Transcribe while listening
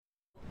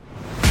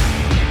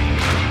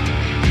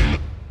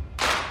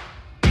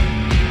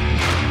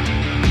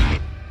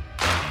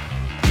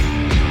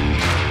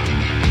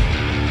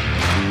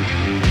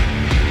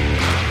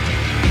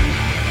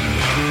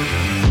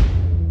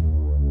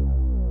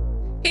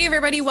Hey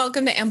everybody,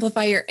 welcome to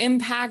Amplify Your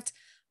Impact.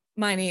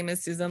 My name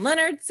is Susan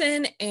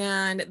Leonardson,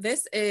 and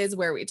this is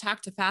where we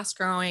talk to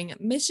fast-growing,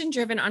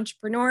 mission-driven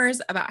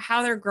entrepreneurs about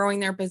how they're growing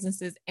their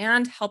businesses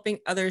and helping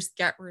others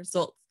get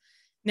results.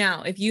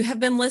 Now, if you have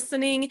been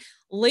listening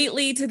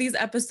lately to these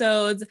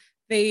episodes,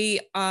 they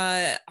are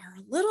a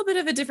little bit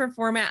of a different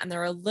format and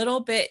they're a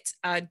little bit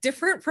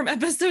different from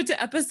episode to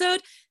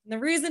episode. And the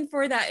reason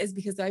for that is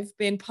because I've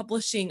been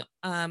publishing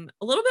a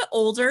little bit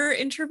older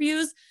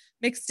interviews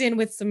mixed in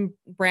with some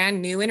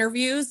brand new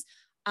interviews.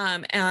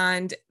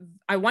 And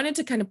I wanted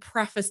to kind of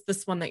preface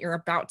this one that you're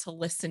about to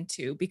listen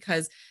to,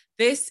 because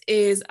this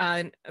is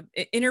an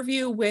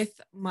interview with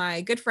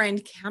my good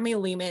friend,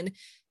 Cami Lehman.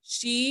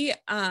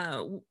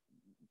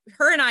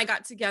 Her and I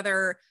got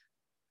together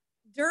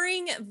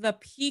during the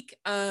peak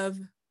of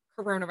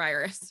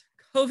coronavirus,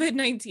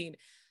 COVID-19.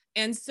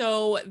 And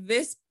so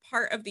this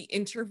part of the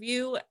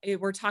interview,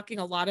 we're talking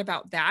a lot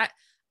about that.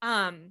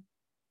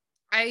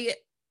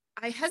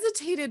 I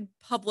hesitated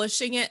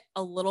publishing it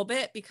a little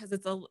bit because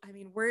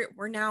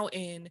we're now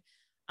in,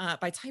 by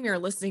the time you're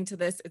listening to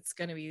this, it's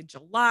going to be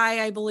July,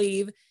 I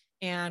believe.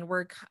 And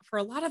for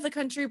a lot of the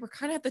country, we're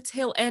kind of at the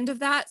tail end of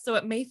that. So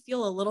it may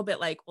feel a little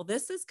bit like, well,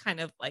 this is kind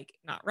of like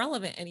not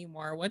relevant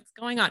anymore. What's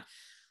going on?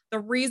 The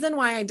reason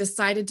why I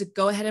decided to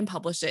go ahead and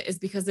publish it is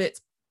because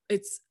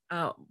it's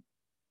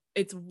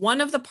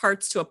one of the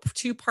parts to a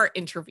 2-part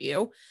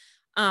interview.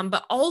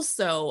 But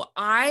also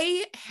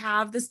I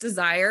have this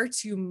desire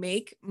to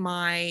make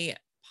my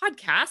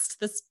podcast,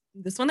 this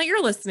one that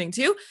you're listening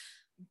to,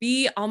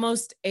 be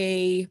almost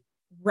a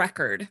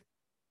record.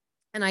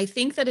 And I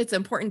think that it's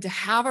important to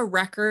have a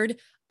record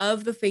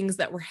of the things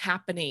that were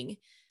happening.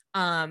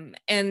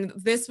 And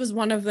this was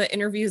one of the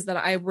interviews that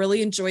I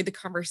really enjoyed the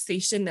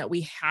conversation that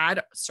we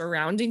had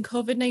surrounding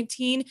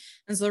COVID-19.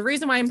 And so the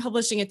reason why I'm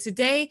publishing it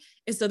today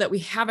is so that we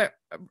have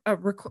a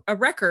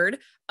record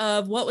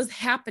of what was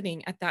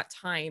happening at that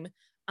time.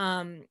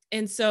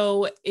 And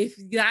so if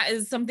that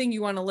is something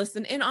you want to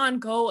listen in on,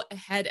 go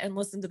ahead and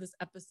listen to this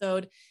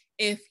episode.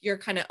 If you're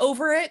kind of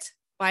over it,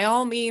 by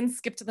all means,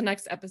 skip to the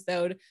next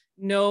episode.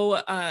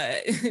 No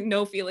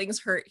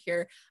feelings hurt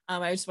here.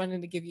 I just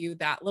wanted to give you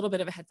that little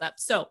bit of a heads up.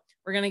 So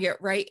we're going to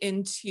get right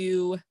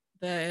into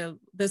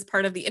this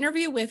part of the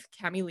interview with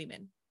Cami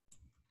Lehman.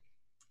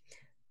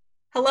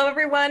 Hello,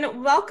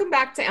 everyone. Welcome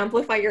back to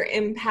Amplify Your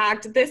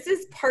Impact. This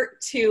is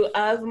part 2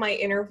 of my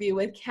interview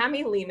with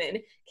Cami Lehman.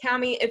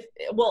 Cami,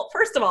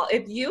 first of all,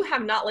 if you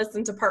have not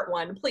listened to part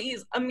 1,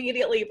 please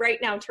immediately right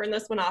now turn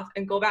this one off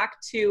and go back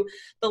to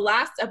the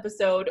last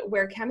episode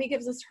where Cami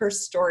gives us her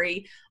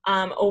story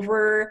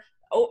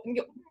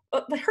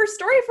her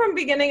story from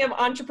beginning of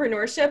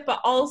entrepreneurship, but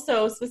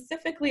also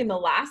specifically in the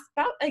last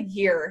about a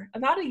year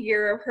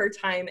of her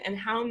time, and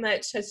how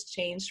much has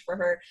changed for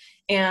her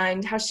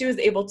and how she was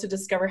able to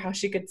discover how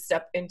she could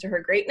step into her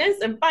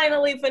greatness and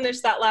finally finish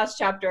that last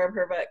chapter of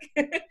her book.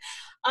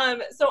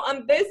 So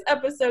on this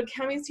episode,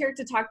 Cami's here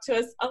to talk to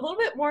us a little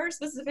bit more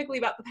specifically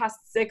about the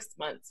past 6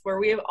 months, where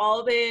we have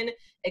all been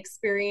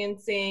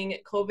experiencing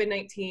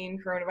COVID-19,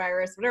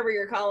 coronavirus, whatever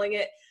you're calling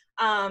it,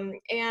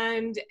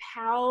 and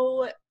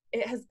how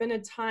it has been a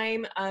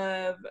time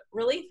of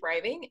really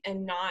thriving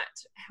and not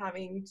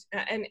having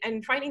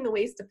and finding the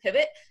ways to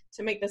pivot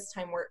to make this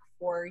time work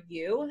for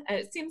you. And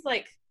it seems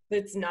like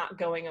it's not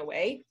going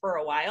away for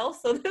a while.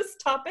 So this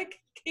topic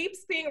keeps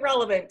being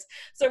relevant.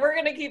 So we're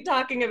going to keep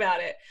talking about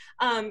it.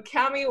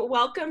 Cami,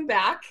 welcome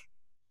back.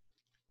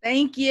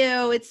 Thank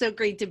you. It's so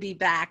great to be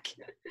back.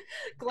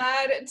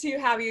 Glad to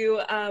have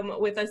you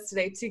with us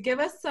today to give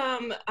us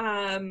some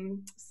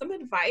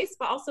advice,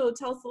 but also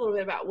tell us a little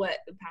bit about what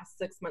the past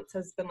 6 months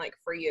has been like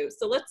for you.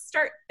 So let's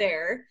start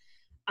there.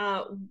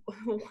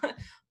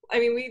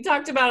 We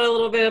talked about it a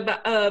little bit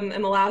about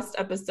in the last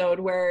episode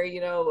where,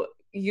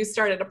 you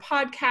started a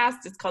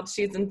podcast. It's called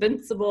She's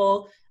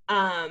Invincible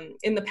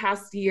in the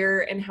past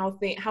year, and how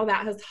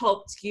that has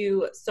helped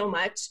you so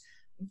much.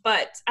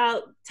 But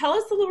tell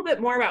us a little bit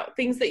more about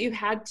things that you've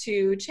had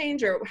to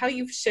change or how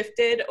you've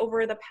shifted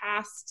over the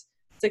past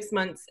 6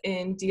 months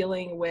in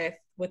dealing with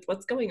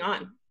what's going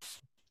on.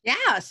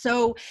 Yeah.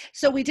 So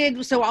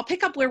I'll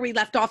pick up where we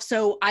left off.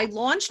 So I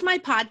launched my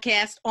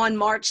podcast on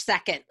March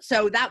 2nd.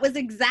 So that was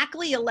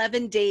exactly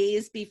 11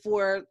 days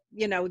before,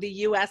 the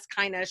US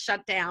kind of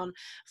shut down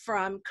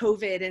from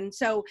COVID. And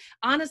so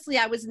honestly,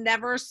 I was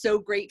never so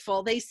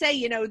grateful. They say,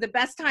 the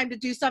best time to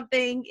do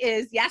something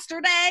is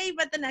yesterday,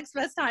 but the next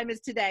best time is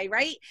today.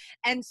 Right.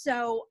 And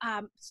so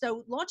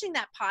launching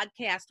that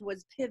podcast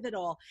was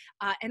pivotal.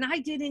 And I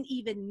didn't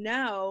even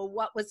know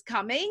what was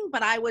coming,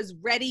 but I was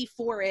ready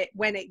for it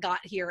when it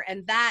got here.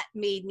 And that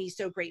made me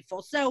so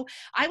grateful. So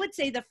I would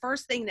say the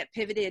first thing that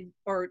pivoted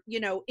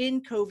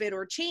in COVID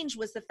or changed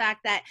was the fact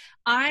that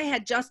I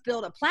had just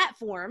built a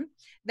platform platform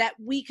that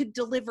we could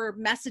deliver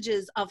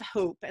messages of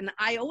hope. And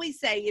I always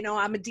say,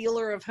 I'm a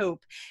dealer of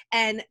hope.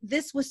 And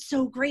this was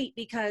so great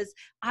because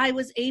I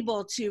was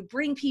able to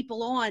bring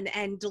people on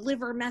and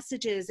deliver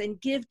messages and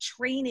give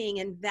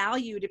training and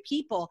value to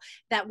people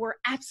that were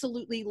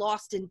absolutely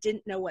lost and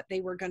didn't know what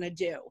they were going to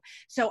do.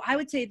 So I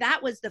would say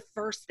that was the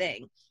first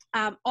thing.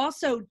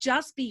 Also,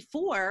 just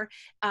before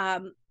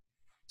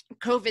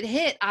COVID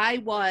hit, I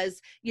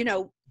was,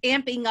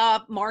 amping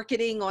up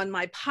marketing on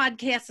my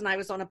podcast, and I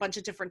was on a bunch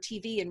of different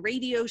TV and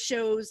radio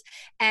shows,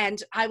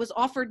 and I was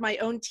offered my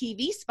own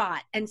TV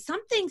spot, and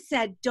something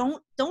said,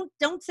 don't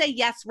say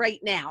yes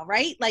right now,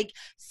 right? Like,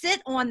 sit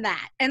on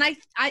that. And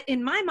I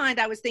in my mind,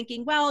 I was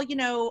thinking, well,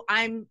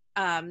 I'm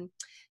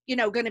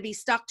going to be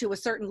stuck to a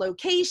certain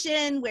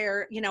location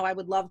where, I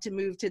would love to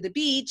move to the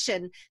beach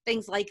and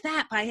things like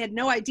that. But I had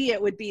no idea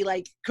it would be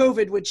like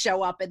COVID would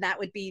show up and that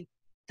would be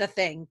the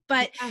thing.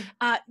 But,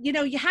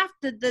 you have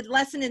to, the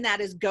lesson in that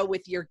is go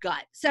with your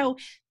gut. So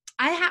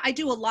I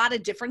do a lot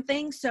of different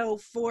things. So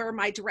for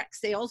my direct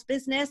sales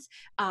business,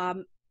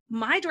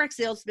 my direct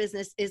sales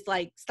business is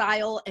like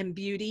style and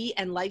beauty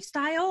and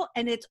lifestyle.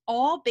 And it's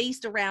all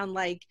based around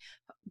like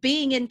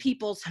being in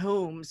people's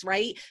homes,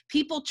 right?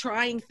 People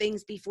trying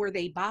things before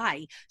they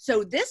buy.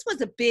 So this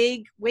was a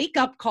big wake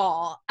up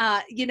call.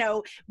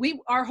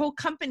 Our whole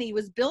company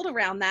was built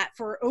around that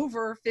for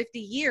over 50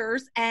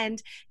 years.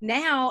 And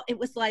now it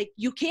was like,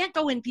 you can't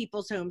go in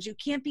people's homes. You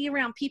can't be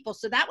around people.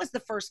 So that was the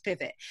first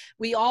pivot.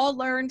 We all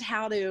learned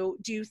how to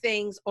do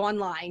things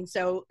online.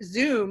 So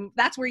Zoom,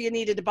 that's where you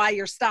needed to buy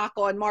your stock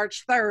on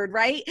March 3rd,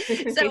 right?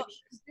 So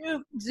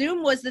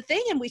Zoom was the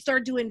thing. And we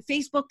started doing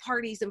Facebook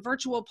parties and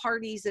virtual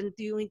parties and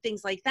doing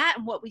things like that.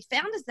 And what we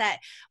found is that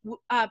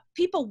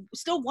people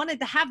still wanted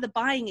to have the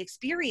buying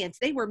experience.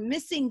 They were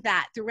missing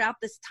that throughout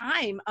this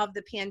time of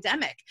the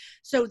pandemic.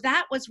 So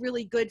that was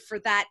really good for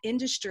that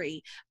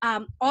industry.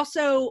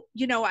 Also,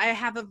 I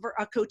have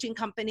a coaching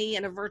company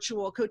and a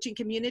virtual coaching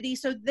community.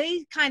 So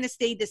they kind of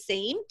stayed the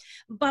same.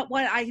 But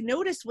what I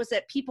noticed was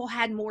that people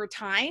had more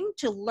time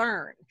to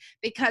learn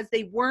because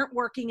they weren't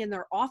working in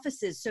their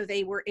offices. So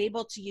they were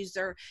able to use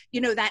their,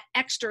 that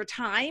extra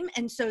time.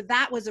 And so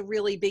that was a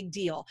really big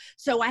deal.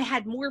 So I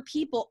had more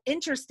people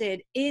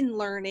interested in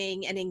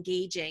learning and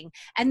engaging.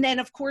 And then,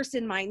 of course,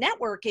 in my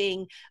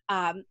networking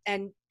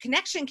and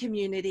connection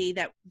community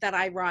that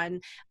I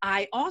run,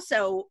 I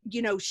also,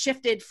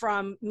 shifted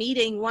from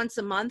meeting once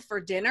a month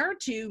for dinner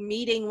to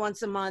meeting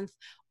once a month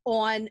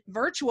on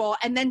virtual,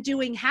 and then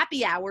doing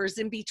happy hours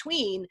in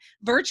between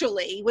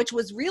virtually, which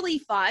was really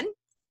fun.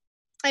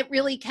 It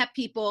really kept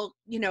people,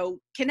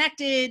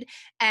 connected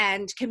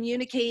and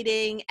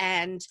communicating,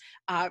 and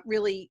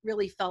really,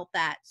 really felt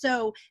that.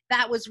 So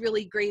that was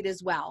really great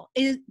as well.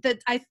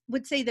 I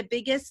would say the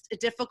biggest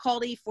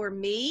difficulty for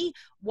me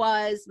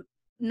was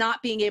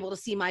not being able to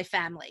see my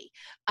family.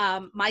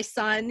 My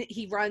son,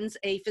 he runs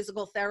a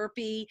physical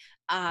therapy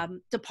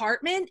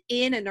department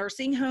in a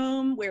nursing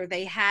home where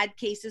they had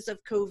cases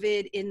of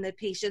COVID in the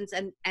patients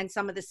and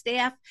some of the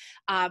staff.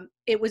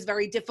 It was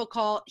very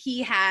difficult.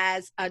 He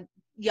has a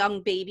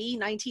young baby,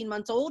 19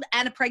 months old,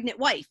 and a pregnant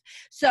wife.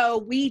 So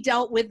we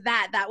dealt with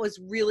that. That was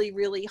really,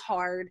 really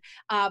hard.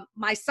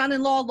 My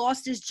son-in-law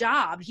lost his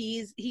job.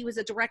 He was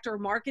a director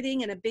of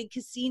marketing in a big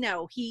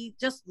casino. He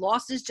just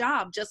lost his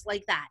job just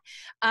like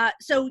that.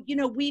 So,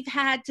 we've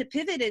had to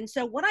pivot. And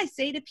so what I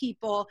say to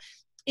people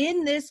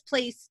in this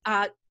place,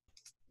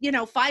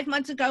 5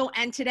 months ago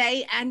and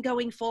today and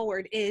going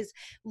forward is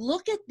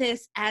look at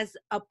this as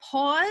a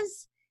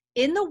pause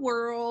in the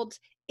world,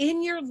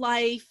 in your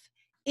life,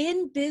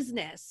 in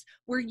business,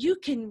 where you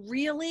can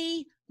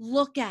really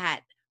look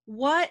at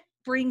what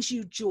brings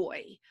you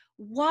joy,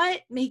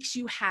 what makes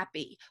you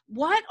happy,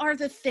 what are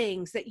the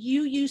things that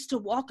you used to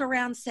walk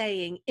around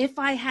saying, if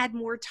I had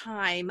more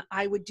time,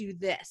 I would do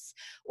this,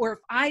 or if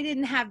I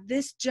didn't have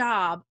this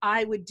job,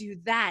 I would do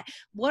that.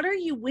 What are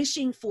you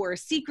wishing for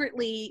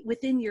secretly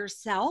within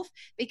yourself?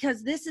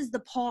 Because this is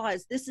the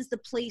pause. This is the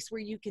place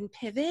where you can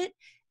pivot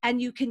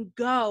and you can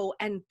go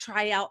and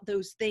try out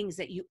those things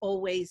that you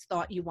always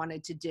thought you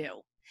wanted to do.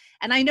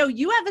 And I know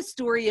you have a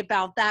story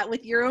about that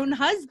with your own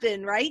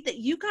husband, right? That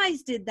you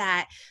guys did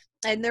that.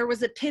 And there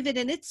was a pivot,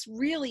 and it's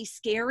really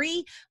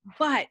scary,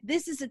 but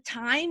this is a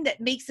time that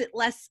makes it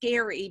less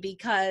scary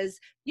because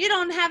you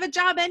don't have a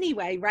job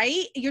anyway,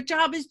 right? Your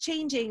job is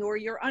changing, or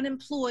you're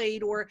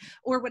unemployed, or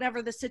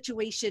whatever the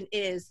situation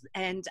is.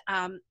 And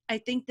I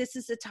think this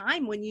is a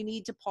time when you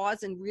need to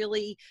pause and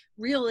really,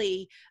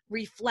 really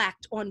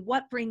reflect on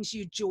what brings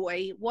you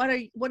joy. What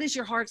is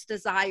your heart's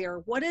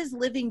desire? What does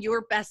living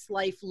your best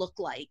life look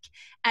like?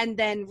 And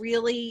then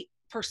really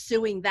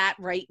pursuing that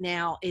right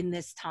now in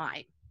this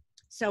time.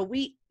 So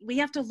we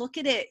have to look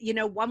at it,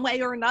 one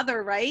way or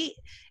another, right?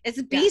 It's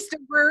a beast of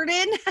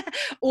burden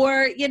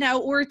or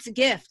it's a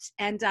gift.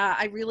 And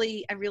I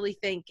really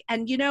think,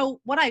 and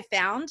what I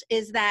found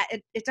is that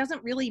it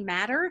doesn't really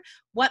matter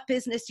what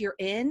business you're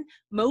in,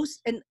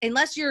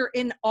 unless you're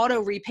in auto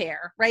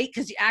repair, right?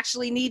 Because you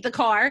actually need the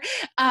car.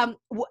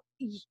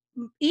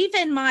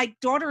 Even my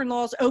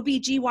daughter-in-law's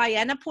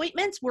OBGYN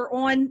appointments were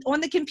on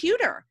the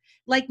computer.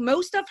 like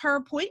most of her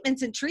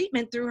appointments and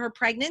treatment through her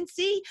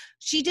pregnancy,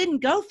 she didn't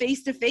go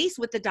face to face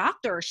with the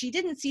doctor. She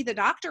didn't see the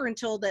doctor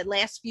until the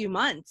last few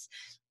months.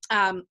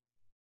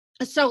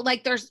 So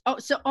like there's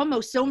so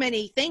almost so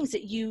many things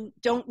that you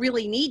don't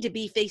really need to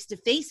be face to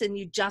face, and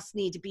you just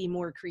need to be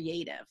more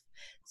creative.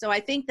 So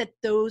I think that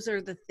those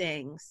are the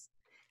things.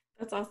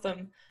 That's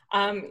awesome.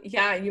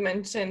 Yeah, you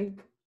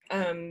mentioned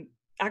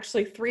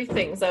actually 3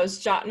 things. I was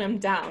jotting them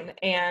down,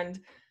 and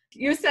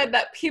you said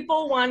that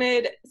people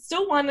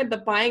still wanted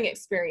the buying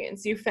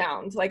experience. You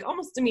found like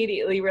almost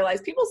immediately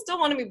realized people still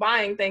want to be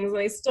buying things,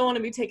 and they still want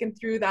to be taken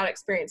through that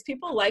experience.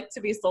 People like to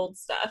be sold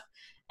stuff.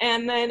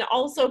 And then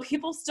also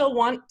people still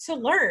want to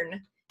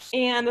learn.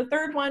 And the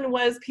third one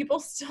was people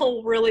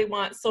still really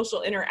want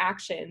social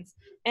interactions.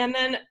 And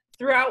then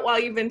throughout, while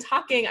you've been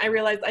talking, I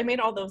realized I made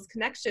all those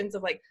connections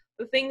of like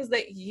the things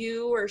that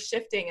you were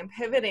shifting and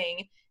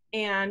pivoting,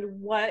 and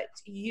what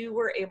you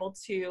were able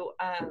to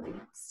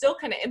still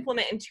kind of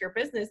implement into your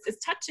business is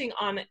touching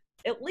on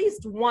at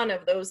least one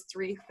of those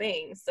 3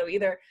 things. So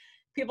either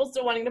people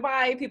still wanting to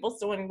buy, people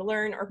still wanting to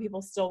learn, or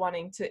people still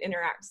wanting to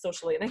interact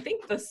socially. And I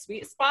think the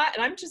sweet spot,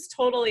 and I'm just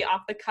totally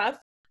off the cuff,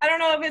 I don't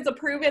know if it's a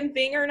proven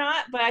thing or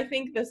not, but I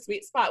think the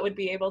sweet spot would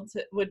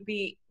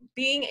be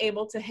being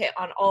able to hit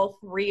on all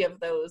 3 of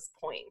those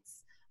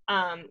points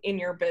in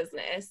your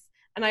business.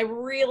 And I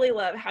really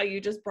love how you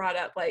just brought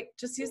up, like,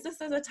 just use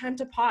this as a time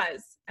to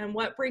pause and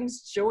what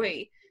brings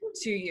joy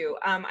to you.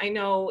 I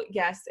know,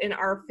 yes, in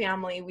our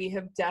family, we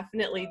have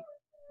definitely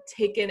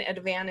taken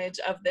advantage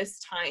of this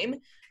time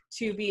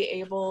to be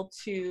able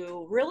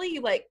to really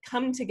like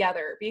come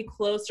together, be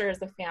closer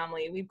as a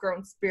family. We've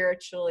grown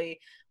spiritually.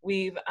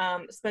 We've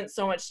spent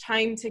so much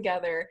time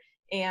together,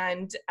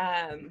 and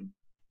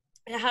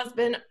it has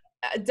been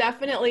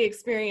definitely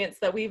experience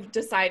that we've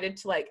decided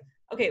to like,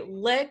 okay,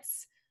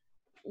 let's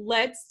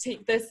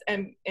take this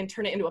and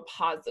turn it into a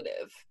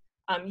positive.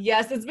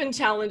 Yes, it's been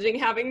challenging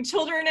having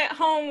children at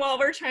home while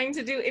we're trying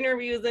to do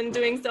interviews and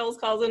doing sales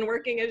calls and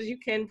working, as you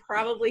can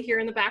probably hear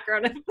in the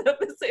background of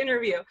this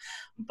interview,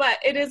 but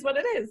it is what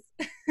it is.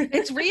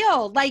 It's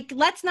real. Like,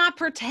 let's not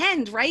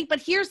pretend, right?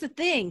 But here's the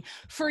thing.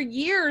 For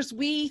years,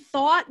 we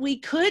thought we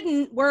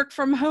couldn't work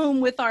from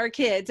home with our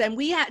kids. And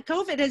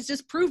COVID has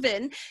just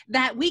proven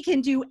that we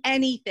can do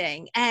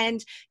anything.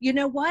 And you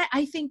know what?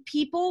 I think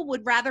people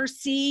would rather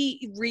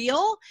see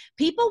real.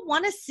 People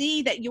want to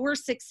see that you're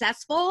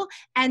successful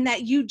and that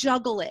you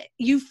juggle it,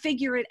 you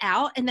figure it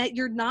out, and that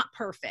you're not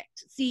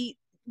perfect. See,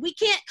 we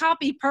can't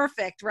copy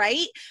perfect,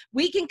 right?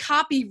 We can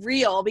copy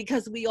real,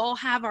 because we all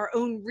have our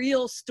own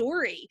real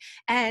story.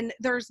 And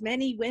there's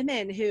many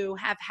women who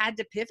have had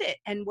to pivot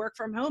and work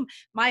from home.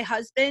 My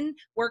husband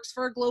works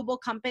for a global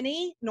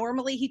company.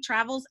 Normally he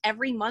travels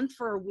every month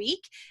for a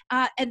week.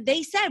 And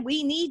they said,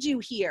 we need you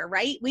here,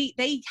 right?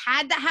 They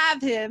had to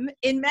have him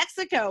in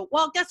Mexico.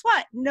 Well, guess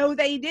what? No,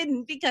 they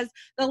didn't, because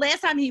the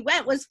last time he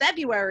went was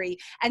February,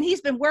 and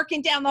he's been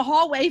working down the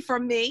hallway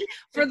from me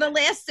for the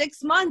last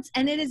 6 months.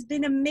 And it has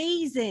been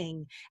amazing.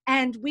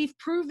 And we've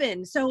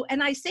proven so,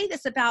 and I say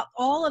this about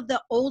all of the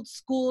old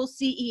school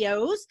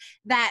CEOs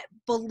that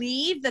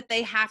believe that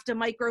they have to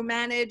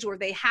micromanage, or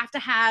they have to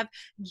have,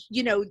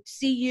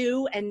 see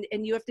you and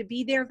you have to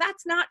be there.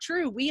 That's not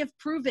true. We have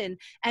proven.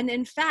 And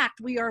in fact,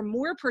 we are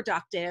more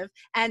productive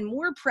and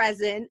more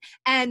present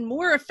and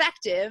more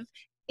effective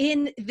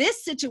in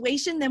this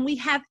situation than we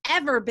have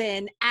ever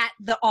been at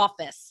the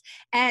office.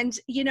 And,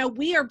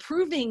 we are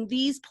proving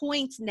these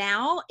points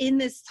now in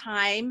this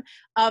time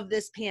of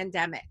this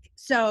pandemic.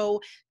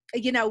 So,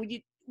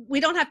 we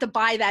don't have to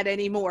buy that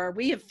anymore.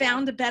 We have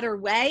found a better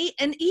way.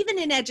 And even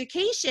in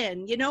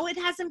education, it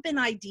hasn't been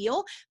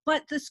ideal,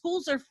 but the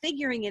schools are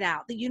figuring it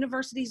out. The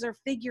universities are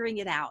figuring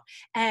it out.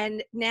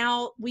 And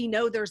now we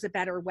know there's a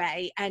better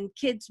way, and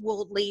kids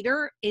will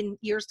later in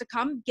years to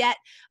come get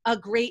a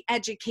great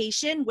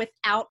education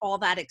without all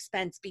that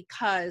expense,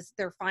 because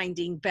they're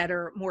finding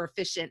better, more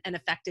efficient and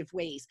effective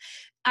ways.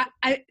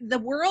 The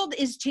world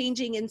is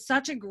changing in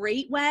such a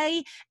great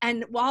way.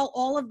 And while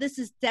all of this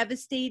is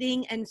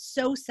devastating and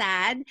so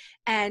sad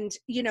and,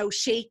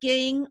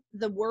 shaking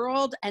the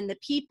world and the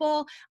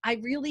people, I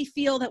really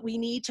feel that we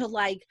need to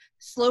like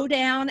slow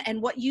down.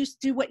 And what you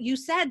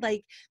said,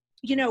 like,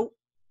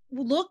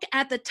 look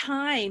at the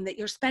time that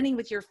you're spending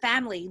with your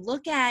family.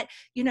 Look at,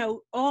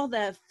 all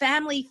the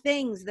family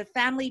things, the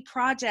family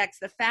projects,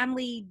 the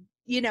family,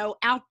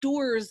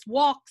 outdoors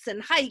walks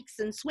and hikes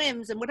and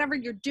swims and whatever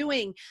you're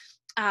doing.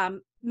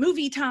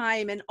 Movie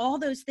time and all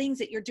those things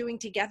that you're doing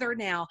together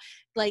now,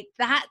 like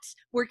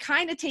we're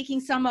kind of taking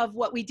some of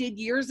what we did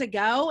years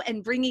ago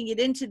and bringing it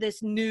into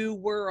this new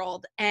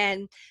world.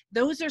 And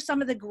those are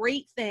some of the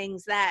great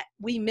things that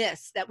we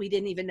missed, that we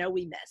didn't even know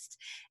we missed.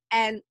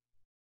 And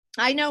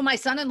I know my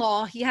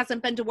son-in-law, he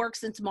hasn't been to work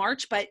since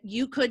March, but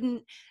you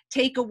couldn't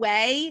take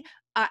away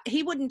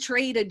he wouldn't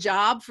trade a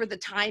job for the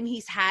time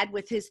he's had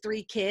with his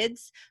 3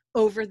 kids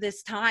over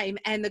this time.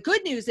 And the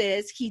good news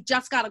is he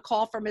just got a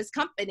call from his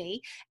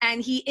company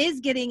and he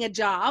is getting a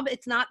job.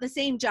 It's not the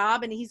same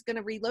job and he's going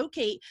to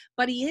relocate,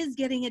 but he is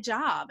getting a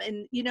job.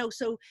 And,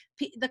 so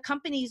the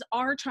companies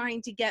are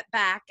trying to get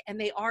back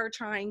and they are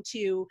trying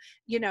to,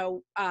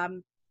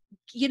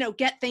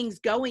 get things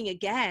going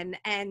again,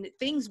 and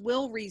things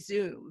will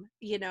resume.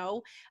 It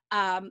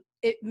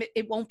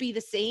won't be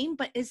the same,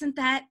 but isn't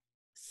that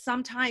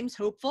sometimes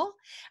hopeful?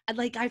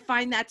 I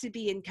find that to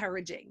be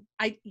encouraging.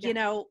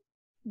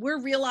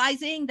 We're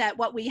realizing that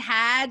what we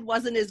had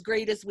wasn't as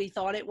great as we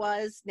thought it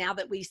was, now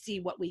that we see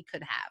what we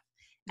could have,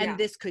 and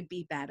this could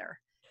be better.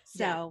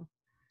 So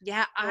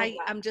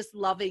I'm just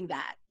loving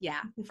that.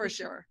 Yeah, for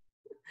sure.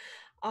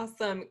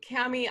 Awesome.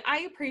 Cami,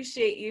 I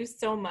appreciate you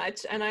so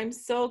much. And I'm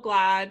so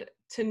glad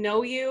to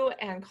know you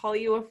and call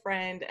you a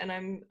friend.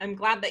 And I'm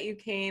glad that you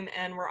came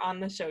and were on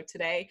the show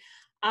today.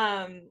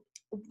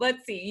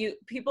 Let's see, you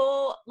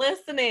people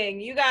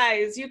listening, you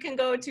guys, you can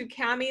go to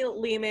Cami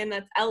Lehman,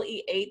 that's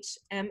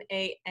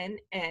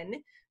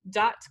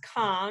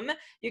LEHMANN.com.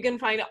 You can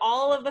find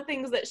all of the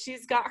things that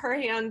she's got her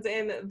hands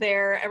in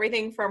there,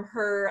 everything from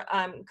her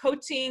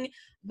coaching,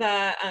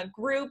 the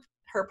group,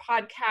 her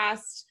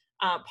podcast,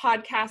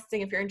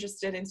 podcasting. If you're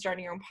interested in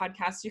starting your own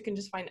podcast, you can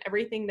just find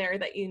everything there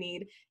that you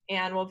need.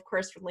 And we'll, of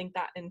course, link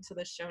that into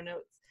the show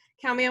notes.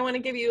 Cami, I want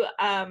to give you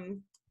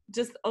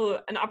just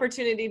an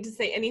opportunity to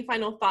say any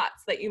final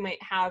thoughts that you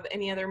might have,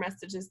 any other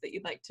messages that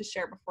you'd like to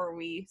share before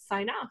we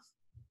sign off.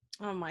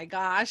 Oh my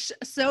gosh,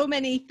 so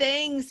many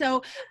things.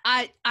 So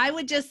I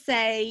would just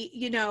say,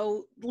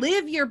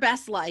 live your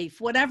best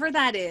life, whatever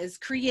that is.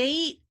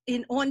 Create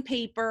on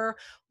paper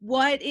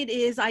what it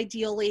is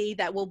ideally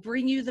that will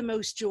bring you the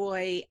most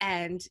joy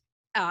and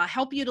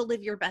help you to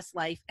live your best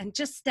life, and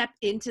just step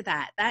into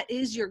that. That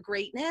is your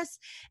greatness.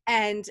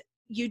 And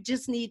you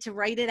just need to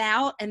write it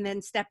out and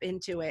then step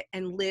into it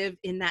and live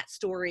in that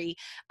story.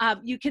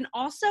 You can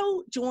also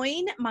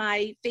join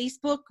my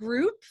Facebook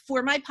group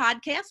for my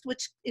podcast,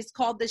 which is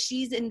called the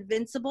She's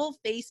Invincible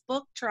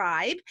Facebook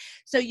Tribe.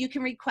 So you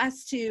can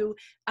request to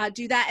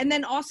do that. And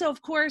then also,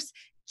 of course,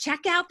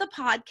 check out the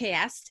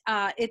podcast.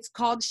 It's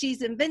called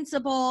She's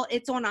Invincible.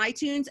 It's on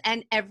iTunes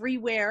and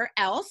everywhere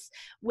else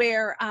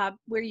where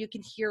you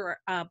can hear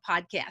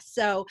podcasts.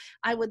 So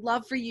I would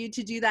love for you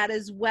to do that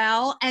as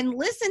well, and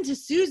listen to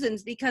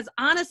Susan's, because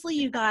honestly,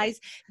 you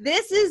guys,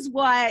 this is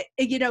what,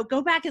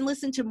 go back and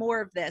listen to more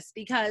of this,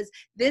 because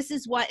this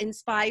is what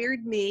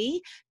inspired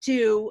me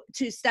to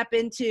step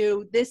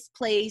into this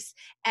place,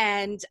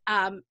 and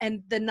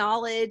the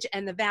knowledge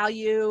and the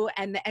value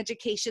and the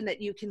education that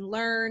you can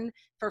learn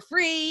for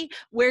free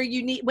when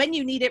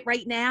you need it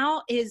right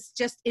now is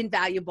just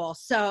invaluable.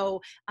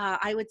 So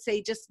I would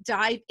say just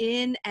dive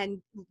in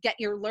and get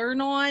your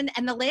learn on.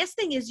 And the last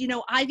thing is,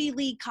 Ivy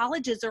League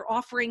colleges are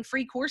offering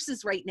free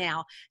courses right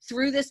now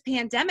through this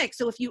pandemic.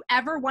 So if you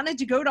ever wanted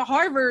to go to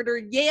Harvard or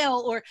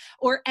Yale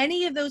or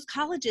any of those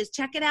colleges,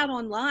 check it out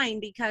online,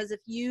 because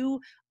if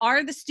you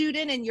are the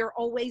student and you're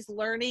always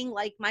learning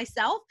like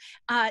myself,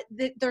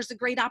 there's a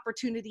great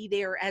opportunity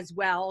there as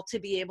well to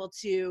be able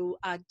to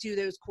do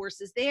those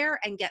courses there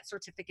and get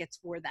certificates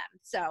for them.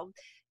 So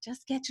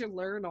just get your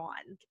learn on.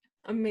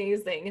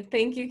 Amazing.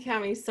 Thank you,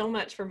 Cami, so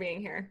much for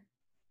being here.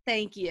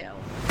 Thank you.